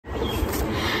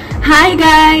Hi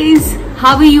guys,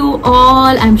 how are you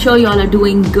all? I'm sure you all are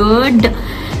doing good.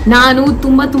 ನಾನು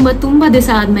ತುಂಬಾ ದಿವಸ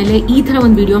ಆದ್ಮೇಲೆ ಈ ತರ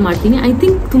ಒಂದು ವಿಡಿಯೋ ಮಾಡ್ತೀನಿ. ಐ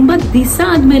ಥಿಂಕ್ ತುಂಬಾ ದಿವಸ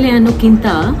ಆದ್ಮೇಲೆ ಅನ್ನೋಕ್ಕಿಂತ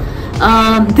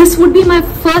this would be my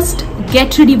first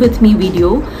get ready with me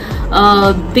video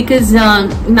because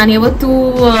ನಾನು ಯಾವತ್ತೂ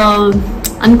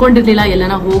ಅನ್ಕೊಂಡಿರ್ಲಿಲ್ಲ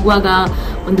ಎಲ್ಲನ ಹೋಗುವಾಗ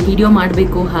ಒಂದು ವಿಡಿಯೋ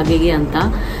ಮಾಡಬೇಕು ಹಾಗೆ ಅಂತ.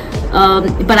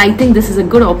 But I think this is a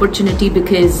good opportunity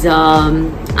because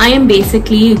I am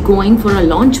basically going for a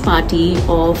launch party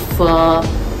of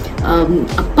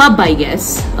a pub, I guess.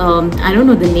 I don't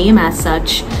know the name as such.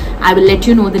 I will let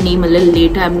you know the name a little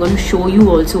later. I'm going to show you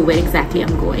also where exactly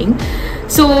I'm going.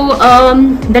 So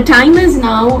the time is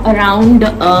now around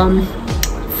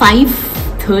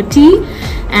 5:30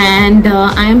 and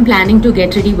I am planning to get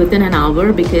ready within an hour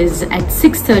because at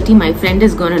 6:30 my friend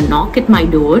is going to knock at my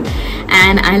door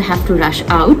and I'll have to rush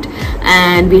out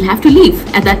and we'll have to leave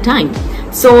at that time.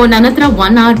 So ನನ್ನ ಹತ್ರ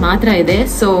 1 hour ಮಾತ್ರ ಇದೆ.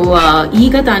 So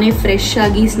ಈಗ ತಾನೇ fresh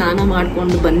ಆಗಿ ಸ್ನಾನ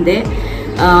ಮಾಡ್ಕೊಂಡು ಬಂದೆ.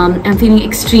 I'm feeling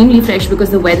extremely fresh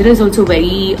because the weather is also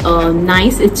very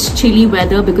nice. It's chilly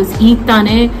weather because ಈಗ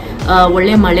ತಾನೇ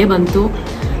ಒಳ್ಳೆ ಮಳೆ ಬಂತು.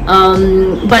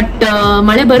 ಬಟ್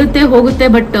ಮಳೆ ಬರುತ್ತೆ ಹೋಗುತ್ತೆ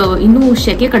ಬಟ್ ಇನ್ನೂ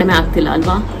ಶೆಕೆ ಕಡಿಮೆ ಆಗ್ತಿಲ್ಲ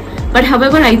ಅಲ್ವಾ. But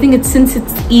however, I think since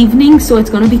it's evening, so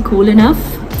it's going to be cool enough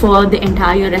for the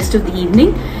entire rest of the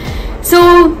evening. So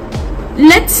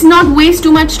let's not waste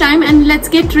too much time and let's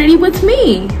get ready with me.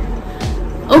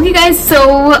 Okay guys, so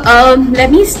let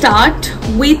me start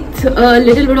with a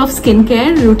little bit of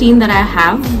skincare routine that I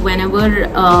have whenever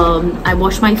I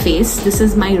wash my face. This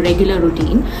is my regular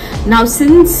routine. Now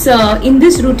since in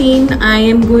this routine I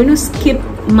am going to skip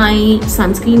my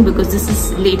sunscreen because this is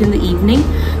late in the evening,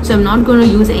 so I'm not going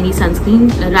to use any sunscreen.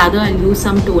 Rather I'll use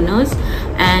some toners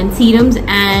and serums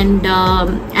and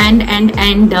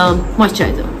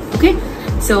moisturizer. Okay,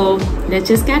 so let's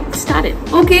just get started.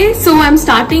 Okay, so I'm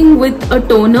starting with a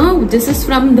toner. This is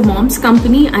from the Mom's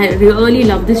Company. I really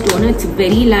love this toner. It's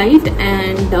very light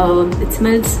and it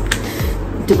smells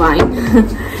divine.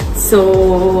 So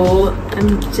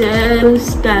I'm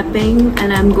just tapping and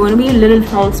I'm going to be a little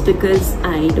fast because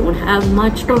I don't have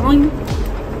much time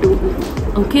to.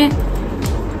 Okay,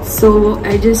 so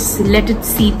I just let it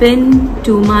seep in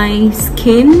to my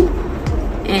skin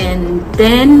and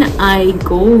then I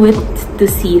go with the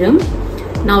serum.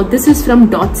 Now this is from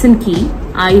Dots & Key.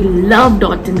 I love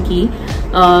Dot & Key.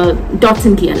 Dot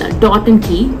 & Key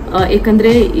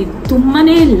ekandre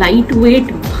tummane lightweight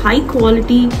high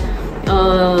quality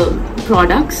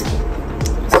products,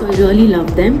 so I really love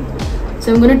them. So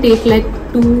I'm going to take like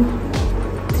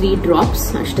 2-3 drops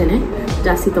ashtene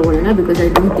jasti tagolana because I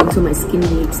don't think so my skin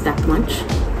needs that much.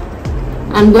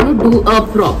 I'm going to do a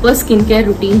proper skincare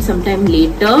routine sometime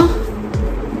later,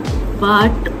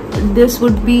 but this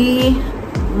would be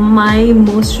my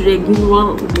most regular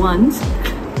ones.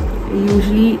 I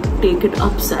usually take it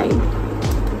upside.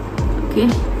 Okay,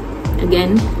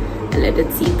 again I let it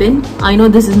seep in. I know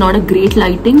this is not a great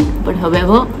lighting, but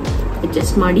however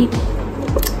adjust madi.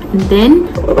 And then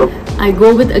I go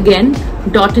with again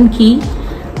Dot & Key.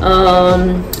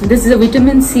 This is a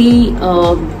vitamin C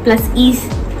plus E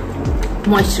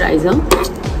moisturizer.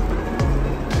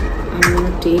 I'm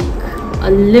gonna take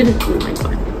a little, oh my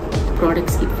god,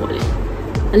 products keep falling.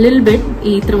 A little bit,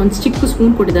 one chick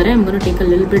spoon kodidare. I'm gonna take a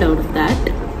little bit out of that.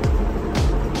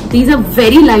 These are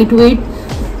very lightweight.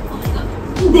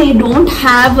 They don't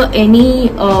have any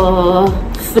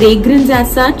fragrance as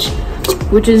such,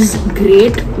 which is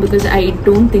great because I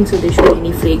don't think so they should have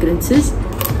any fragrances.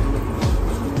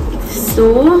 So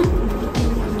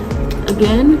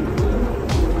again,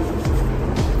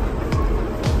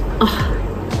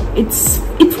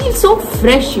 it feels so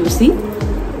fresh, you see.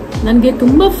 Nange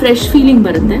tumba fresh feeling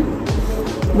barutte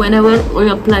whenever I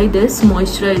apply this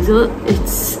moisturizer.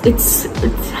 It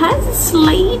has a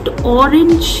slight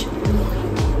orangish,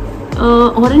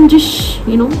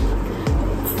 you know,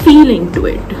 feeling to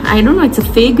it. I don't know, it's a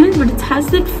fragrance, but it has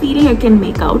that feeling I can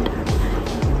make out.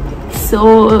 So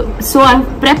I've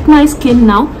prepped my skin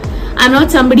now. I'm not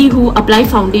somebody who apply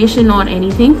foundation or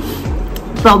anything.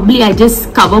 Probably I just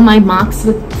cover my marks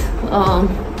with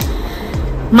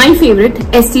my favorite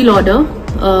Estee Lauder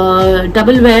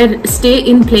Double Wear Stay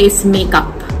in Place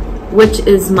makeup, which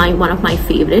is one of my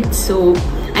favorites. So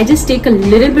I just take a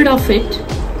little bit of it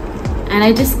and I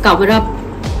just cover up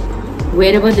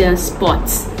wherever there are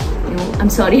spots. You know,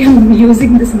 I'm sorry, I'm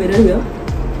using this mirror here.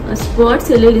 Spots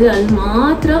ellidide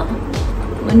matra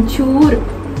onchur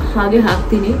hage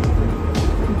haktini.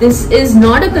 This is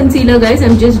not a concealer, guys.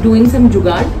 I'm just doing some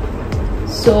jugaad.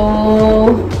 So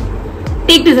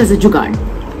take this as a jugaad.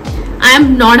 I am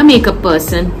not a makeup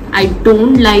person. I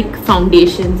don't like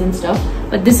foundations and stuff,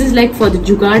 but this is like for the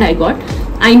jugaad I got.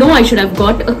 I know I should have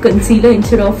got a concealer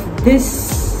instead of this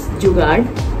jugaad,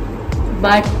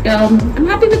 but I'm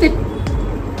happy with it.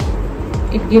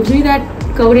 It gives me that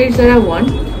coverage that I want.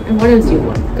 And what else do you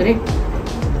want, correct?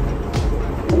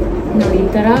 ನೋಡಿ ಈ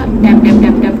ತರ tap tap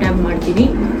tap tap tap ಮಾಡ್ತೀನಿ.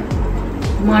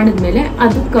 ಮಾಡಿದ್ಮೇಲೆ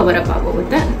ಅದು cover up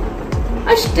ಆಗೋಗುತ್ತೆ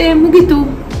ಅಷ್ಟೇ, ಮುಗೀತು.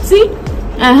 C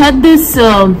I had this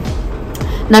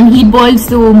ನನ್ನ ಹೀಟ್ ಬಾಯ್ಲ್ಸ್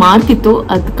ಮಾರ್ಕ್ ಇತ್ತು,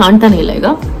 ಅದು ಕಾಣ್ತಾನೆ ಇಲ್ಲ ಈಗ.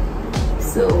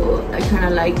 So I kind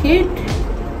of like it.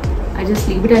 I just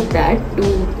leave it at that to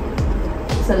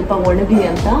ಸ್ವಲ್ಪ ಒಣಗಲಿ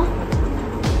ಅಂತ,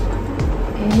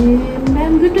 and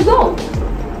I'm good to go.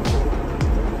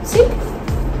 See,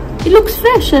 it looks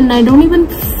fresh and I don't even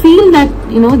feel that,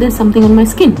 you know, there's something on my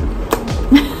skin.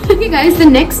 Okay guys, the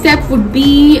next step would be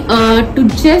to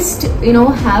just, you know,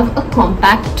 have a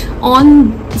compact on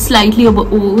slightly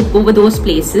over those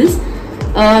places.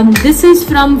 This is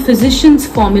from Physicians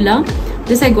Formula.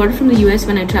 This I got it from the US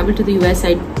when I traveled to the US.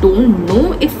 I don't know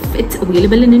if it's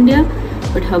available in India,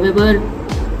 but however,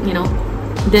 you know,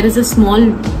 there is a small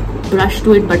brush to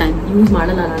it, but I use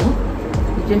ಮಾಡಲ್ಲ ನಾನು.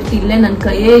 Just ಇಲ್ಲೇ ನನ್ನ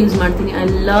ಕೈಯೇ use ಮಾಡ್ತೀನಿ. I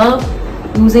love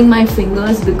using my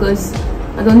fingers because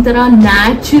ಅದೊಂಥರ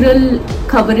natural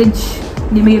coverage,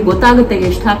 ನಿಮಗೆ ಗೊತ್ತಾಗುತ್ತೆ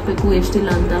ಎಷ್ಟು ಹಾಕಬೇಕು ಎಷ್ಟಿಲ್ಲ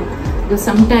ಅಂತ. Because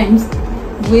sometimes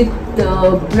with the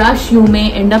brush you may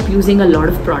end up using a lot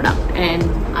of product, and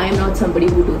I am not somebody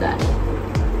who do that.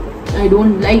 I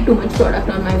don't like too much product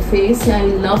on my face. I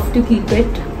love to keep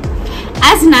it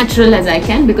as natural as I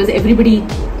can because everybody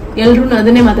elru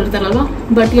adane matartaralva,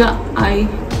 but yeah, I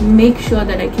make sure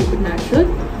that I keep it natural,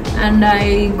 and I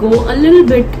go a little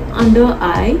bit under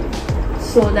eye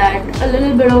so that a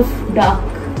little bit of dark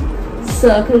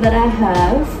circle that I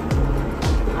have,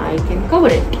 I can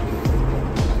cover it.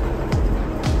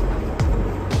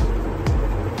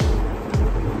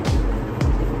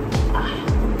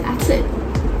 That's it.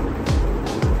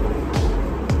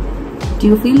 Do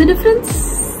you feel the difference?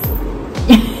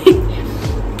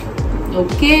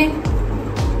 Okay,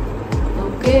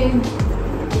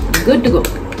 good to go.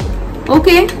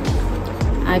 Okay,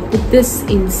 I put this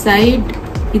inside.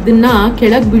 ಇದನ್ನ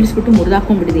ಕೆಳಗೆ ಬೀಳಿಸ್ಬಿಟ್ಟು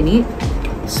ಮುರಿದಾಕೊಂಡ್ಬಿಟ್ಟಿದ್ದೀನಿ.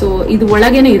 So ಇದು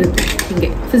ಒಳಗೇನೆ ಇರುತ್ತೆ ಹಿಂಗೆ.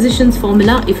 Physicians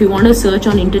Formula, if you want to search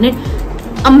on internet,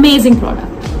 amazing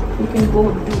product, you can go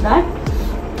do that.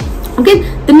 Okay,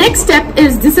 the next step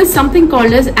is, this is something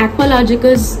called as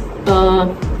Aqualogica's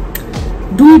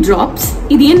Dew Drops.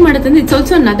 ಇದು ಏನು ಮಾಡುತ್ತೆ ಅಂದ್ರೆ, it's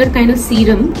also another kind of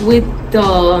serum with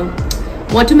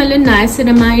watermelon,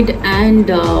 niacinamide and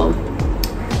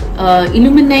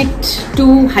illuminate to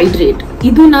hydrate.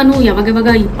 ಇದು ನಾನು ಯಾವಾಗ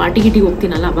ಈ party ಗಿಟಿಗೆ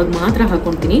ಹೋಗ್ತೀನಲ್ಲ ಅವಾಗ ಮಾತ್ರ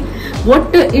ಹಾಕೊಂತೀನಿ. What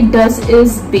it does is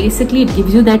basically it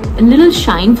gives you that little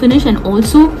shine finish, and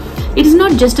also it is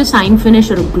not just a shine finish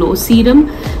or a glow serum.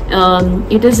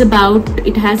 It is about,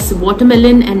 it has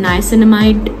watermelon and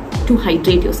niacinamide to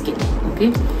hydrate your skin.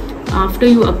 Okay, after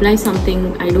you apply something,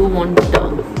 I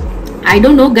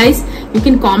don't know guys, you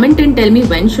can comment and tell me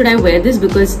when should I wear this,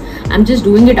 because I'm just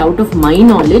doing it out of my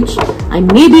knowledge. I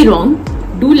may be wrong.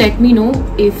 Do let me know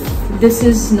if this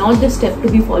is not the step to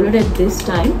be followed at this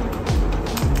time.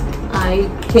 I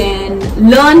can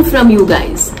learn from you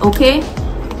guys. Okay,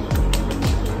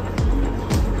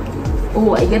 oh,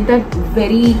 I get that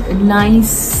very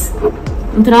nice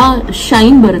ಒಂಥರ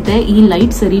shine ಬರುತ್ತೆ. ಈ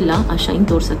light ಸರಿ ಇಲ್ಲ ಆ shine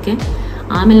ತೋರ್ಸಕ್ಕೆ.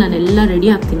 ಆಮೇಲೆ ನಾನೆಲ್ಲ ready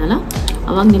ಆಗ್ತೀನಲ್ಲ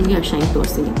ಅವಾಗ ನಿಮಗೆ ಆ ಶೈನ್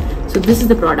ತೋರಿಸ್ತೀನಿ. So this is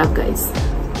the product guys,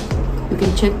 you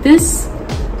can check this.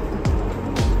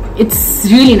 It's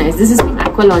really nice. This is from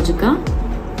Aqualogica.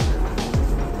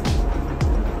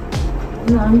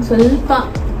 ನಾನು ಸ್ವಲ್ಪ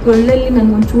ಕೊಳ್ಳಲ್ಲಿ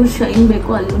ನನಗೊಂಚೂರು ಶೈನ್ ಬೇಕು,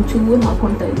 ಅಲ್ಲಿ ಒಂಚೂರು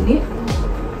ಹಾಕೊಳ್ತಾ ಇದ್ದೀನಿ.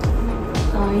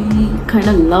 I kind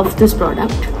of love this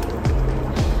product,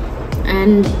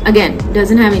 and again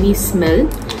doesn't have any smell.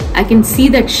 I can see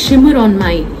that shimmer on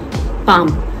my palm.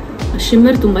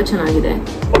 Shimmer ತುಂಬಾ ಚೆನ್ನಾಗಿದೆ.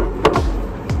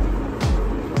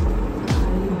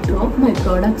 My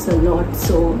products a lot,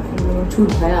 so onchuru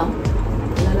bhaya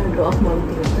ella drop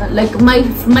ಮಾಡ್ತೀನಿ. Like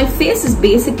my face is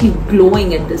basically glowing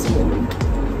at this moment,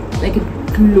 like it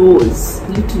glows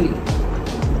literally,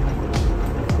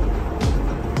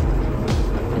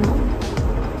 you know.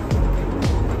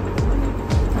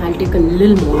 I'll take a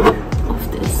little more of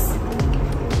this.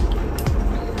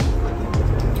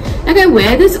 Like I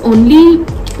wear this only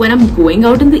when I'm going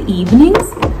out in the evenings.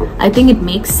 I think it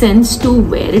makes sense to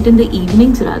wear it in the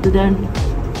evenings rather than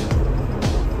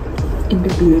in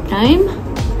the daytime.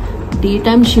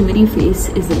 Daytime shimmery face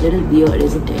is a little weird,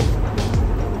 isn't it?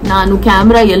 ನಾನು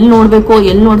camera ಎಲ್ಲಿ ನೋಡಬೇಕೋ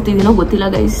ಎಲ್ಲಿ ನೋಡ್ತಿದ್ದೀನೋ ಗೊತ್ತಿಲ್ಲ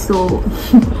guys, so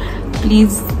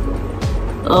please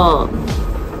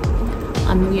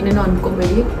ಏನೇನೋ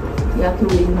ಅನ್ಕೋಬೇಡಿ ಯಾಕೆ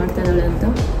ಇವಳು ಏನು ಮಾಡ್ತಾ ಇದ್ದಾಳೆ ಅಂತ.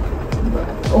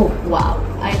 Oh wow,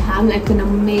 I have like an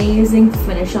amazing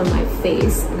finish on my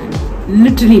face and I'm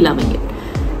literally loving it.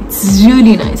 It's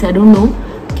really nice. I don't know,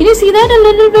 can you see that a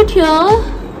little bit here?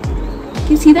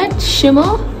 you see that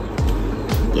shimmer?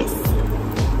 Yes.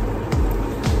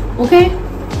 Okay.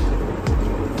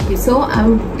 Okay, so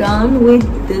I'm done with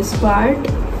this part.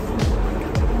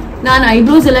 Nan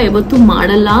eyebrows ella yavattu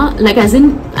madalla, like as in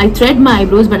I thread my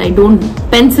eyebrows but I don't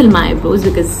pencil my eyebrows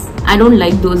because I don't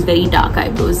like those very dark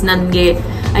eyebrows. Nange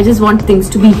I just want things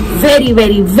to be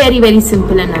very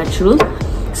simple and natural.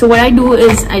 So what I do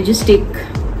is I just take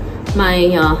my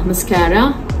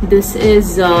mascara. This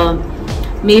is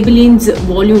Maybelline's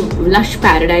Volume Lush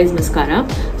Paradise mascara.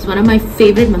 It's one of my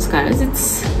favorite mascaras.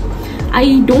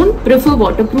 I don't prefer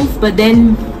waterproof, but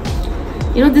then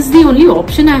you know this is the only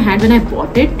option I had when I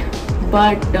bought it.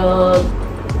 But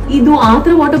idu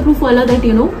aatra waterproof wala that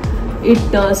you know it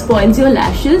spoils your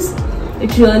lashes.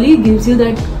 It really gives you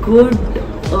that good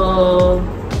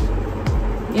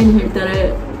ಏನು ಹೇಳ್ತಾರೆ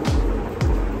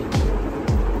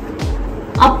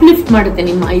uplift ಮಾಡುತ್ತೆ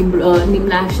ನಿಮ್ಮ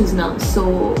lashes na. So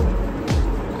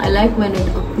I like when it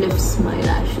uplifts my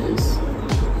lashes.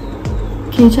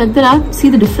 Can you check that out? See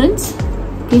the difference?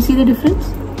 Can you see the difference?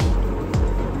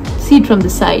 See it from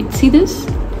the side. See this?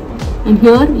 And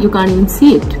here you can't even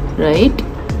see it, right?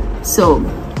 So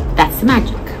that's the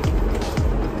magic.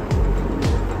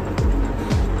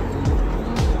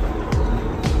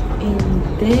 And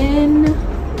then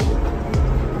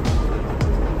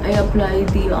I apply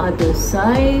the other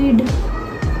side.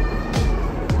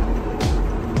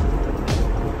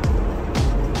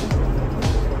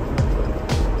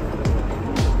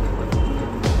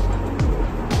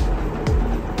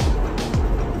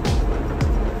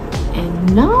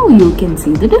 Now you can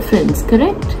see the difference,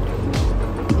 correct?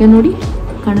 You can nodi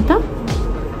kanata.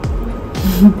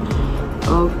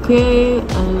 Okay,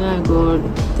 and I got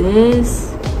this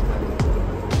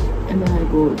and I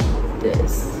got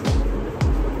this.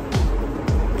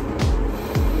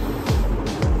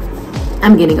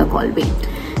 I'm getting a call. Wait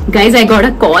guys, I got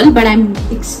a call but I'm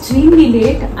extremely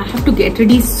late. I have to get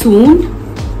ready soon.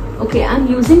 Okay, I'm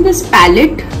using this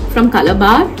palette from Color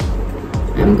Bar.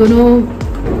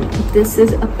 This is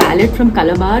a palette from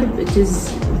Color Bar, which is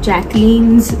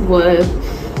Jacqueline's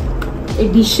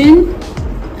edition.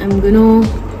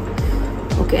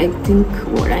 Okay, I think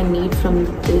what I need from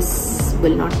this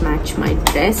will not match my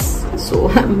dress, so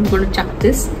I'm gonna chuck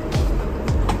this.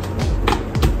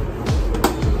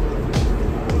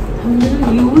 I'm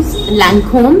gonna use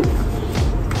Lancome.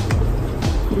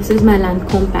 This is my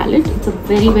Lancome palette. It's a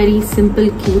very simple,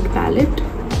 cute palette.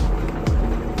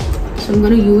 So I'm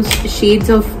gonna use shades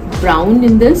of brown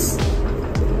in this.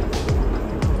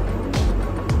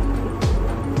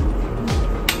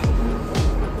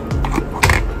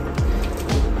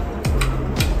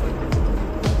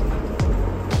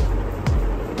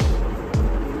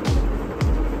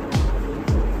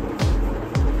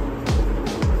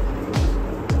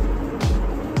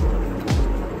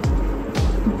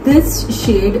 This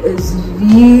shade is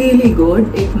really good.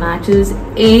 It matches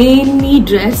any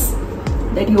dress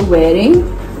that you're wearing.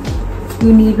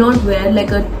 You need not wear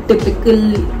like a typical.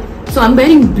 So I'm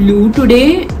wearing blue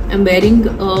today. I'm wearing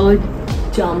a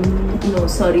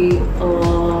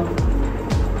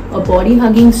body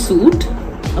hugging suit,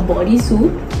 a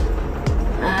bodysuit,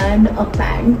 and a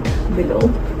pant below.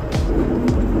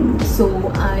 So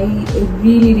I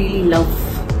really love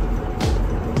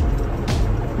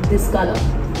this color.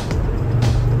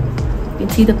 You can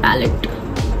see the palette.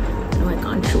 No, I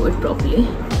can't show it properly.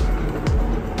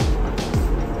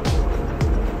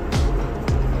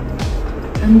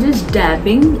 I'm just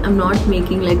dabbing. I'm not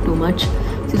making like too much.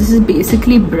 So this is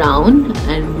basically brown.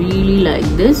 I really like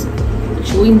this. I'll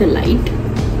show in the light.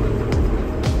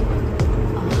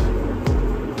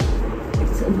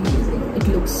 It's amazing. It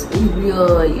looks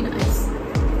really nice.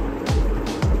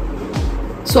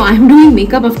 So I'm doing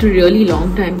makeup after a really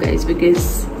long time, guys,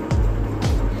 because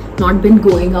not been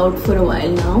going out for a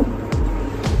while now.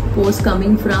 Post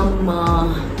coming from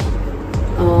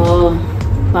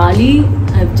Bali.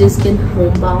 I've just been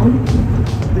homebound,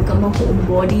 become a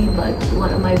homebody, but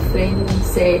one of my friends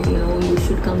said, you know, you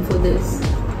should come for this.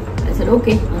 I said,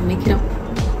 okay, I'll make it up.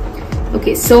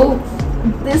 Okay, so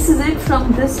this is it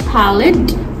from this palette.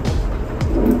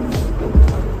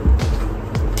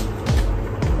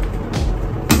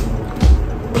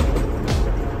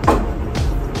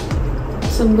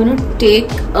 So I'm gonna take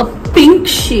a pink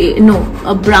shade, no,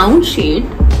 a brown shade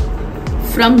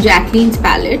from Jacqueline's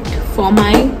palette for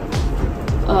my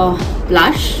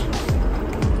blush. So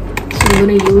I'm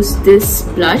going to use this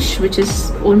blush, which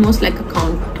is almost like a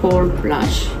contour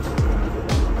blush.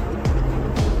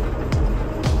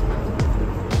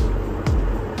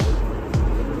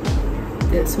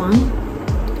 This one.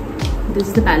 This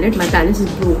is the palette. My palette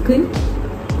is broken.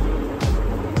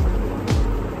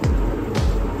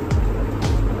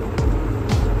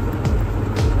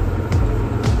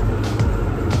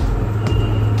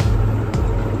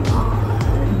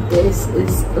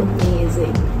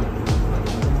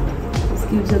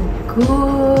 gives a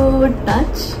good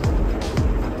touch.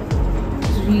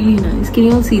 It's really nice. Can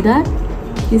you all see that?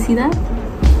 Can you see that?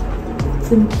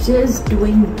 So I'm just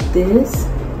doing this.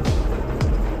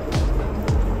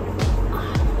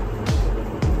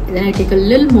 And then I take a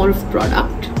little more of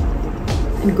product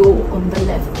and go on the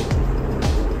left.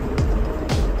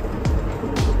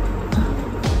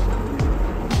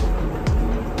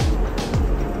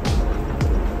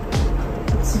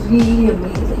 It's really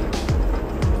amazing.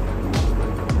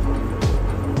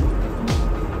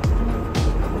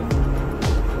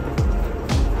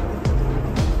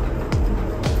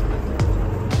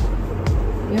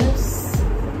 Yes.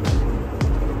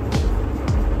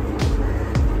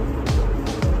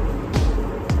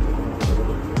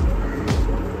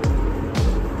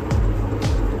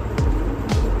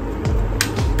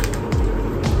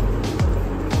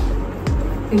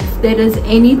 If there is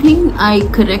anything, I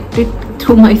correct it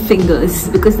through my fingers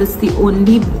because that's the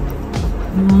only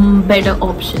better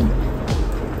option.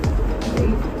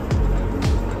 Right?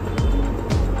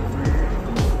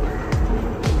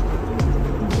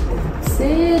 That's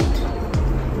it.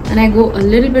 And I go a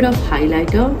little bit of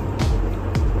highlighter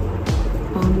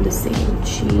on the same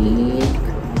cheek.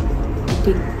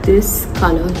 Take this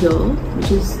color here,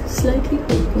 which is slightly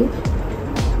pinkish,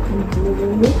 and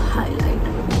go highlight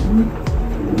on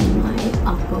my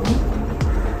upper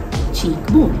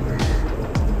cheekbone.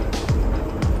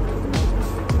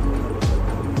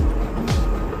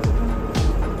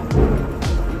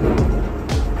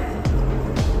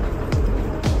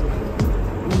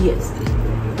 Yes,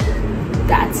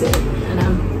 that's it, and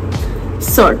I'm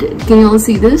sorted. Can you all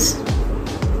see this?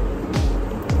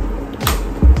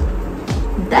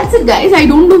 That's it, guys. I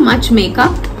don't do much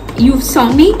makeup. You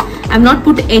saw me. I've not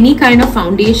put any kind of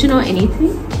foundation or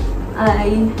anything.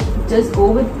 I just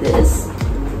go with this.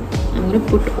 I'm gonna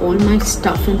put all my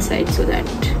stuff inside so that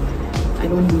I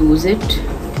don't lose it.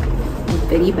 It's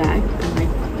very bad.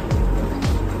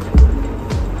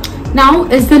 Now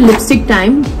is the lipstick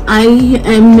time. I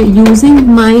am using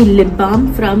my lip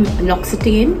balm from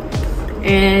L'Occitane,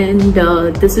 and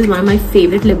this is one of my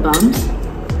favorite lip balms.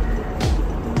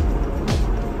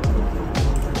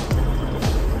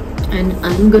 And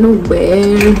I'm gonna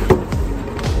wear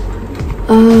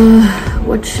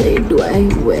what shade do I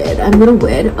wear? I'm gonna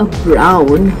wear a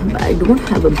brown, but I don't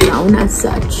have a brown as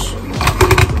such,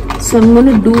 so I'm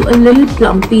gonna do a little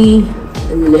plumpy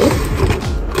lip.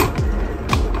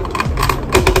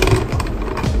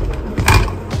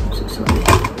 So sorry.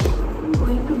 I'm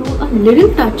going to do a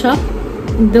little touch up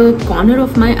in the corner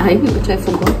of my eye, which I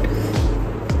forgot.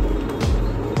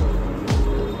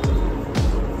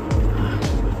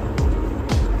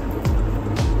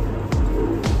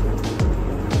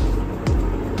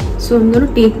 So I'm going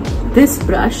to take this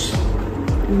brush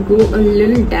and go a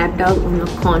little dabbed out on the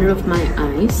corner of my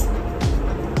eyes,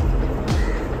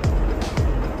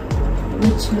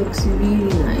 which looks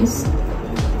really nice.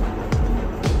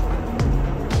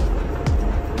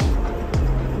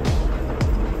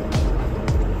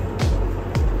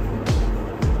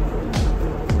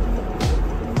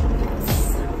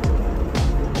 Yes,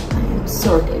 I am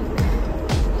sorted.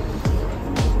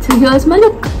 So here's my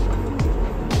look.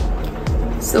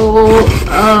 So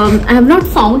I have not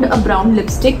found a brown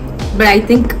lipstick, but I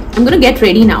think I'm gonna get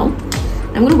ready now.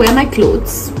 I'm gonna wear my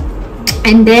clothes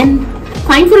and then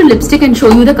find for a lipstick and show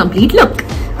you the complete look.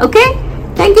 Okay,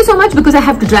 thank you so much, because I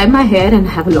have to dry my hair and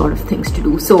have a lot of things to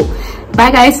do. So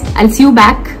bye guys, I'll see you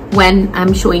back when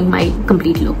I'm showing my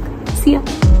complete look. See ya.